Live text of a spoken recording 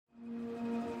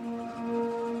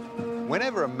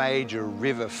Whenever a major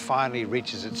river finally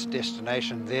reaches its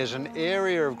destination, there's an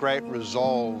area of great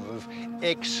resolve, of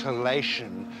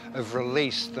exhalation, of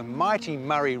release. The mighty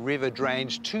Murray River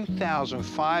drains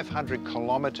 2,500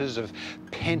 kilometres of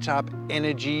pent-up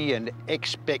energy and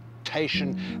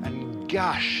expectation and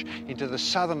gush into the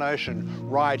Southern Ocean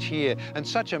right here. And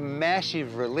such a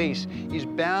massive release is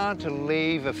bound to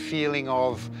leave a feeling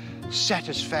of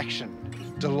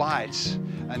satisfaction, delight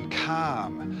and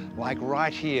calm, like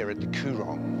right here at the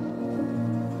Coorong.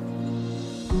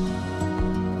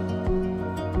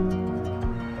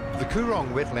 The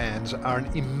Coorong wetlands are an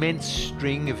immense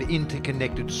string of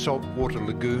interconnected saltwater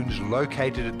lagoons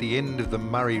located at the end of the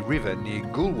Murray River near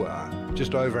Goolwa,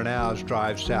 just over an hour's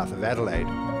drive south of Adelaide.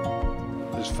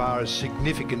 As far as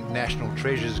significant national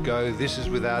treasures go, this is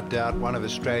without doubt one of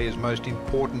Australia's most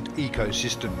important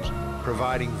ecosystems,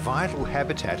 providing vital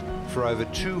habitat for over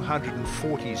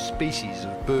 240 species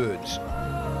of birds.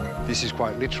 This is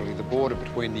quite literally the border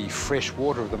between the fresh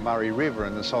water of the Murray River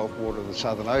and the salt water of the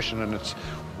Southern Ocean, and it's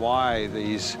why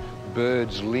these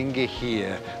birds linger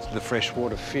here. The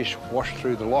freshwater fish wash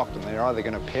through the loch, and they're either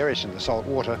going to perish in the salt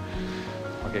water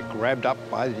or get grabbed up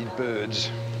by these birds.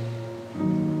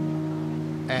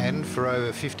 And for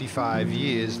over 55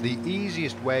 years, the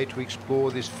easiest way to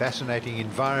explore this fascinating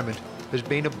environment has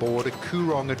been aboard a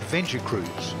Coorong adventure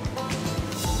cruise.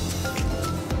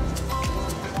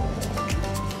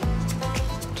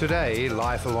 Today,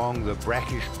 life along the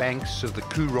brackish banks of the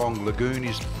Coorong Lagoon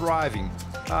is thriving,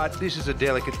 but this is a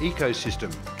delicate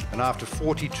ecosystem, and after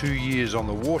 42 years on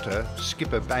the water,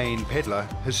 skipper Bain Pedler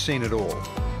has seen it all.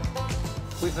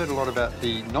 We've heard a lot about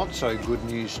the not-so-good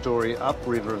news story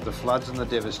upriver of the floods and the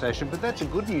devastation, but that's a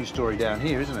good news story down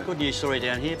here, isn't it? Good news story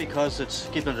down here because it's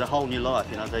given it a whole new life.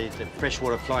 You know, the fresh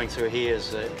water flowing through here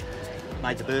has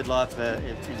made the bird life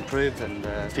improve, and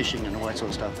fishing and all that sort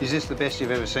of stuff. Is this the best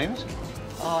you've ever seen it?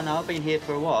 Oh, no, I've been here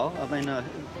for a while. I mean,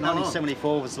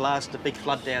 1974 was the last big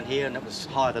flood down here, and it was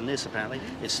higher than this, apparently.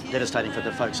 It's devastating for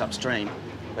the folks upstream,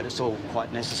 but it's all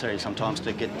quite necessary sometimes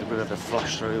to get the river to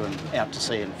flush through and out to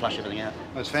sea and flush everything out.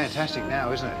 Well, it's fantastic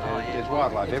now, isn't it? Oh, yeah. There's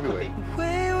wildlife everywhere.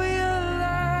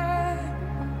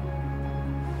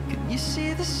 Can you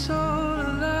see the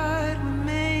solar light we're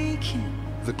making?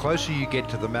 The closer you get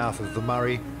to the mouth of the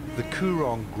Murray, the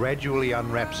Coorong gradually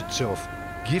unwraps itself,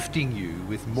 gifting you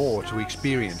with more to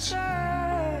experience.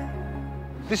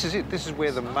 This is it. This is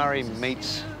where the Murray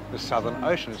meets the Southern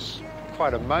Ocean. It's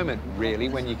quite a moment, really,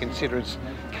 when you consider it's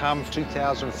come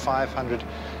 2,500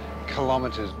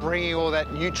 kilometres, bringing all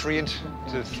that nutrient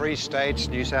to 3 states,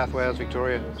 New South Wales,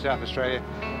 Victoria, South Australia,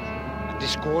 and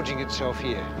disgorging itself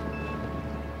here.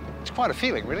 It's quite a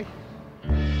feeling, really.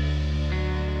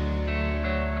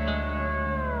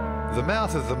 The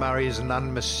mouth of the Murray is an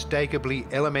unmistakably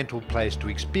elemental place to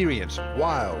experience,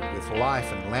 wild with life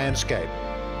and landscape.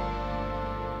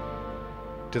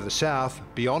 To the south,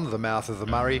 beyond the mouth of the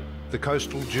Murray, the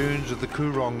coastal dunes of the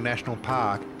Coorong National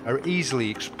Park are easily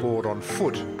explored on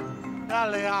foot.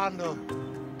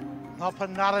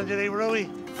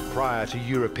 Prior to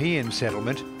European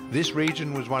settlement, this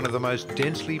region was one of the most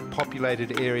densely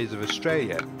populated areas of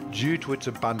Australia due to its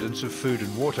abundance of food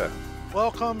and water.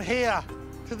 Welcome here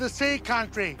to the sea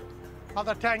country of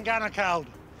the Tanganakald.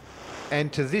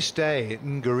 And to this day,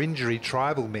 Ngurinjeri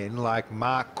tribal men like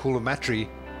Mark Kulamatri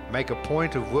make a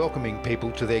point of welcoming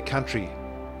people to their country.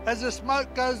 As the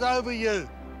smoke goes over you,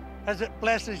 as it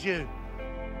blesses you,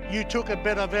 you took a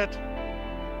bit of it,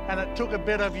 and it took a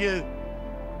bit of you.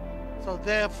 So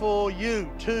therefore, you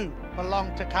too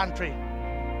belong to country.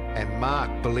 And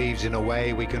Mark believes in a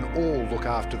way we can all look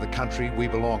after the country we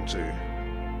belong to.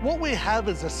 What we have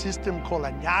is a system called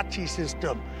a Nyachi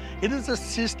system. It is a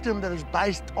system that is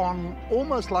based on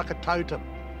almost like a totem.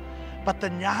 But the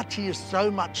Nyachi is so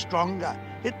much stronger.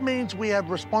 It means we have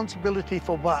responsibility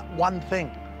for one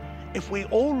thing. If we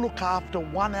all look after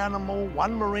one animal,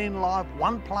 one marine life,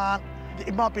 one plant,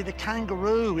 it might be the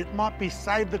kangaroo, it might be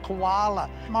save the koala,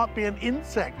 it might be an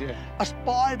insect, a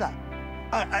spider,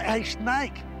 a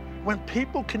snake. When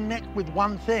people connect with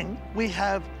one thing, we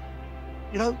have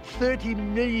 30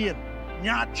 million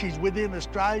Nyachis within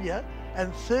Australia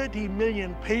and 30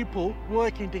 million people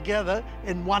working together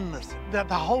in oneness. That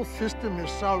the whole system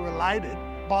is so related.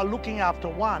 By looking after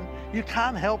one, you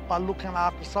can't help by looking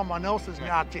after someone else's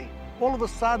Nyachi. All of a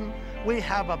sudden, we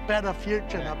have a better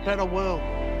future and a better world.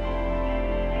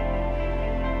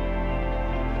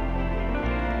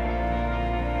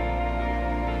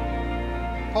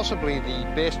 Possibly the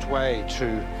best way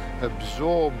to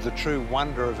absorb the true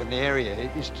wonder of an area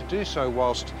is to do so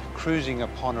whilst cruising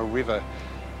upon a river.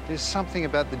 There's something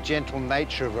about the gentle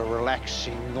nature of a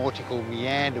relaxing nautical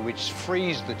meander which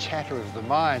frees the chatter of the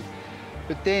mind.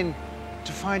 But then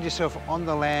to find yourself on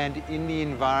the land, in the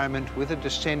environment, with a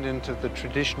descendant of the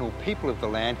traditional people of the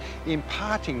land,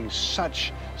 imparting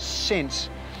such sense,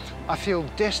 I feel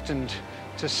destined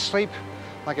to sleep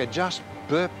like a just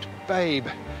burped babe,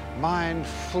 mind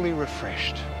fully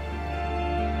refreshed.